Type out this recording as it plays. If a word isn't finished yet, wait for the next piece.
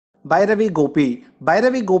பைரவி கோபி.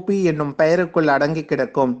 பைரவி கோபி என்னும் பெயருக்குள் அடங்கி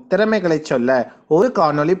கிடக்கும் திறமைகளை சொல்ல ஒரு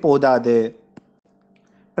காணொளி போதாது.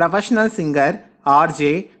 Professional singer,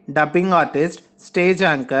 RJ, dubbing artist, stage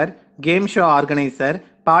anchor, game show organiser,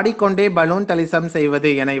 பாடிக்கொண்டே பலூன் தலிசம் செய்வது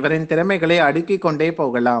என இவரின் திறமைகளை அடுக்கிக் கொண்டே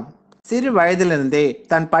போகலாம். சிறு வயதிலிருந்தே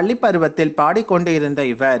தன் பள்ளி பருவத்தில் பாடிக்கொண்டு இருந்த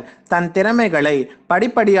இவர் தன் திறமைகளை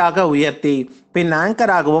படிப்படியாக உயர்த்தி பின்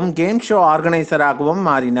ஆங்கராகவும் கேம் ஷோ ஆர்கனைசராகவும்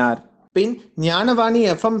மாறினார். பின் ஞானவாணி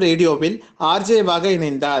FM ரேடியோவில் ஆர்ஜேவாக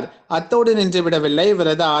இணைந்தார். அத்தோடு நின்றுவிடவில்லை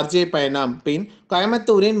இவரது ஆர்ஜே பயணம். பின்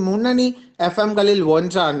கோயம்புத்தூரின் முன்னணி FMகளில்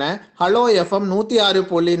ஒன்றான ஹலோ FM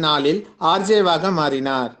 106.4 ஆர்ஜேவாக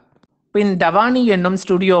மாறினார். பின் டவானி என்னும்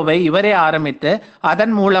ஸ்டுடியோவை இவரே ஆரம்பித்து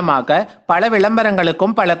அதன் மூலமாக பல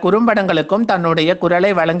விளம்பரங்களுக்கும் பல குறும்படங்களுக்கும் தன்னுடைய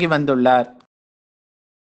குரலை வழங்கி வந்துள்ளார்.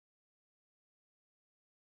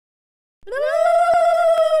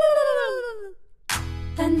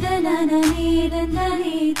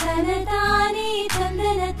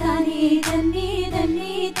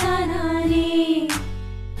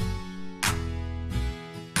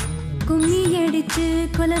 கும்மி அடிச்சு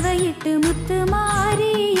கொலவையிட்டு முத்து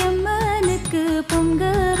மாறி அம்மனுக்கு பொங்க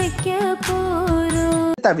வைக்க போறோம்.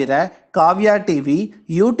 தவிர காவ்யா டிவி,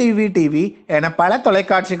 UTV டிவி என பல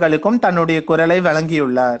தொலைக்காட்சிகளுக்கும் தன்னுடைய குரலை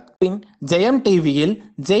வழங்கியுள்ளார். பின் ஜெயம் டிவியில்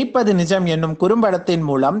ஜெயிப்பது நிஜம் என்னும் குறும்படத்தின்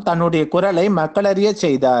மூலம் தன்னுடைய குரலை மக்களறிய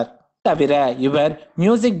செய்தார். தவிர இவர்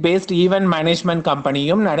மியூசிக் பேஸ்ட் ஈவென்ட் மேனேஜ்மெண்ட்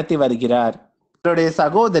கம்பெனியும் நடத்தி வருகிறார். இவருடைய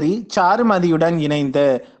சகோதரி சாருமதியுடன் இணைந்து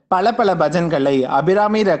பல பஜன்களை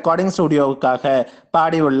அபிராமி ரெக்கார்டிங் ஸ்டுடியோவுக்காக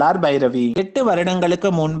பாடியுள்ளார் பைரவி. 8 வருடங்களுக்கு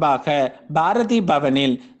முன்பாக பாரதி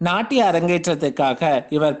பவனில் நாட்டிய அரங்கேற்றத்துக்காக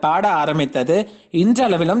இவர் பாட ஆரம்பித்தது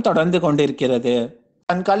இன்றளவிலும் தொடர்ந்து கொண்டிருக்கிறது.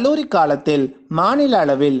 தன் கல்லூரி காலத்தில் மாநில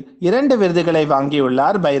அளவில் 2 விருதுகளை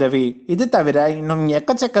வாங்கியுள்ளார் பைரவி. இது தவிர இன்னும்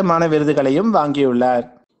எக்கச்சக்கமான விருதுகளையும் வாங்கியுள்ளார்.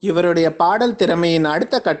 இவருடைய பாடல் திறமையின்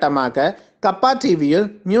அடுத்த கட்டமாக கப்பா டிவியில்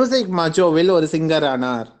மியூசிக் மஜோவில் ஒரு சிங்கர்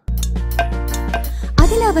ஆனார்.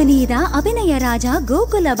 அகிலவனீதா, அபிநய ராஜா,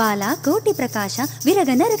 கோகுலபாலா, கோட்டி பிரகாஷா, விரக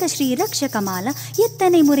நரக ஸ்ரீ ரக்ஷகமாலா,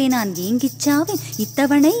 எத்தனை முறை நான் ஏங்கிச்சாவேன்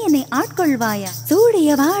இத்தவணை என்னை ஆட்கொள்வாயா,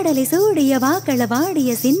 சூடிய வாடலை சூடிய வாக்கள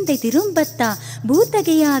வாடிய சிந்தை திரும்பத்தா,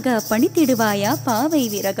 பூத்தகையாக பணித்திடுவாயா, பாவை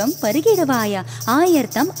விரகம் பருகிடுவாயா,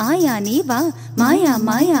 ஆயர்த்தம் ஆயா நீ வா, மாயா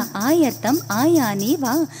மாயா ஆயர்த்தம் ஆயா நீ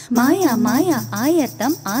வா, மாயா மாயா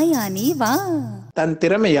ஆயர்த்தம் ஆயா நீ வா. தன்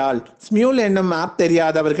திறமையால் ஸ்மியூல் என்னும் ஆப்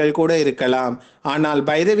தெரியாதவர்கள் கூட இருக்கலாம், ஆனால்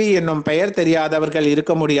பைரவி என்னும் பெயர் தெரியாதவர்கள்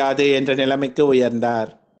இருக்க முடியாது என்ற நிலைமைக்கு உயர்ந்தார்.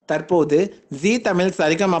 தற்போது ஜி தமிழ்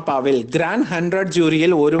சரிகமபாவில் கிராண்ட் 100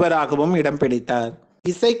 ஜூரியில் ஒருவராகவும் இடம் பிடித்தார்.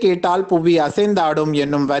 இசை கேட்டால் புவி அசைந்தாடும்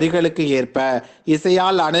என்னும் வரிகளுக்கு ஏற்ப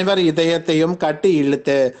இசையால் அனைவர் இதயத்தையும் கட்டி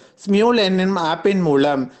இழுத்து ஸ்மியூல் என்னும் ஆப்பின்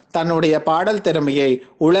மூலம் தன்னுடைய பாடல் திறமையை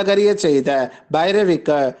உலகறிய செய்த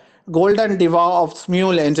பைரவிக்கு கோல்டன் டிவா ஆஃப்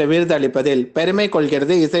ஸ்மியூல் என்ற விருது அளிப்பதில் பெருமை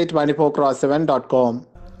கொள்கிறது இசை24x7.com.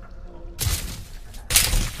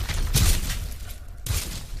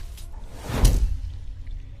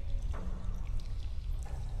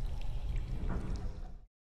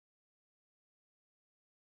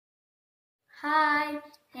 ஹாய்,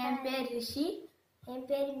 என் பேர் ரிஷி. என்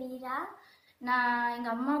பேர் மீரா. நான்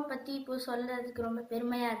எங்கள் அம்மாவை பற்றி இப்போ சொல்கிறதுக்கு ரொம்ப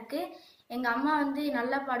பெருமையாக இருக்குது. எங்கள் அம்மா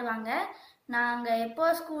நல்லா பாடுவாங்க. நாங்கள்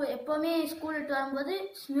எப்போவுமே ஸ்கூல் விட்டு வரும்போது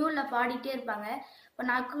ஸ்மியூலில் பாடிட்டே இருப்பாங்க. இப்போ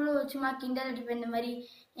நான் சும்மா கிண்டல் அடிப்பேன், இந்த மாதிரி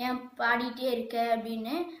ஏன் பாடிட்டே இருக்க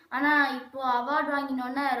அப்படின்னு. ஆனால் இப்போது அவார்டு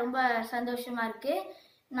வாங்கினோன்னே ரொம்ப சந்தோஷமாக இருக்குது.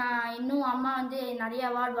 நான் இன்னும் அம்மா நிறைய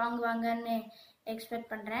அவார்டு வாங்குவாங்கன்னு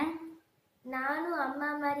எக்ஸ்பெக்ட் பண்ணுறேன். நானும் அம்மா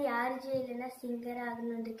மாதிரி ஆர்ஜே இல்லைன்னா சிங்கர்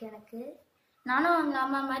ஆகணும்னு இருக்கு எனக்கு. நானும் எங்கள்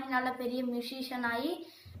அம்மா மாதிரி நல்ல பெரிய மியூசிஷியன் ஆகி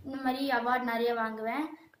இந்த மாதிரி அவார்டு நிறைய வாங்குவேன்.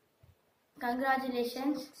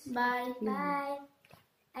 Congratulations. Bye. Bye.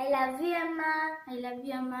 I love you, Amma. I love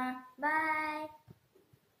you, Amma. Bye.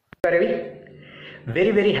 Bairavi,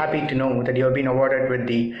 very happy to know that you have been awarded with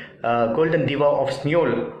the Golden Diva of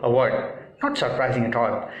Smule award. Not surprising at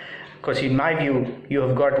all, because in my view, you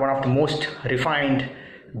have got one of the most refined,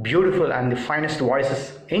 beautiful and the finest voices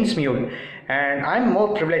in Smule. And I'm more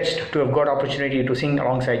privileged to have got opportunity to sing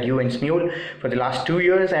alongside you in Smule for the last 2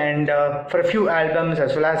 years and for a few albums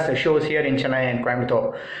as well as shows here in Chennai and Coimbatore.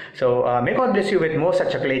 So may God bless you with more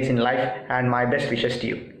such accolades in life and my best wishes to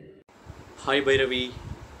you. Hi Bairavi.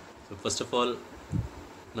 So first of all,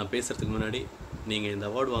 நான் பேசுகிறதுக்கு முன்னாடி நீங்கள் இந்த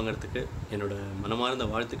award வாங்குறதுக்கு என்னோட மனமார்ந்த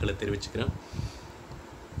வாழ்த்துக்களை தெரிவிச்சுக்கிறேன்.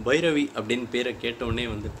 பைரவி அப்படின்னு பேரை கேட்டவுடனே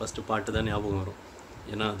ஃபஸ்ட்டு பாட்டு தான் ஞாபகம் வரும்.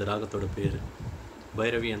 ஏன்னா அது ராகத்தோட பேர்.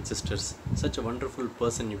 Bairavi and sisters, such a wonderful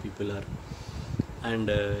person you people are. And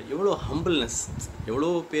எவ்வளோ ஹம்பிள்னஸ், எவ்வளோ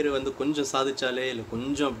பேர் கொஞ்சம் சாதிச்சாலே இல்லை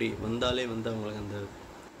கொஞ்சம் அப்படி வந்தாலே அவங்களுக்கு அந்த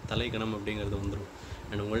தலைக்கணம் அப்படிங்கிறது வந்துடும்.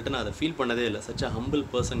 அண்ட் உங்கள்கிட்ட நான் அதை ஃபீல் பண்ணதே இல்லை. Such a humble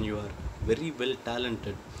person you are, very well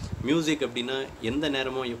talented. Music அப்படின்னா எந்த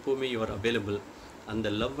நேரமும் எப்போவுமே யூ ஆர் அவைலபிள். அந்த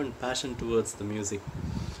love and fashion towards the music.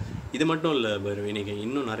 இது மட்டும் இல்லை பைரவி, நீங்கள்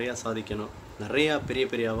இன்னும் நிறையா சாதிக்கணும், நிறையா பெரிய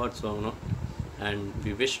பெரிய அவார்ட்ஸ் வாங்கணும். And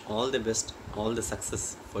we wish all the best, all the success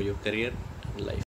for your career and life.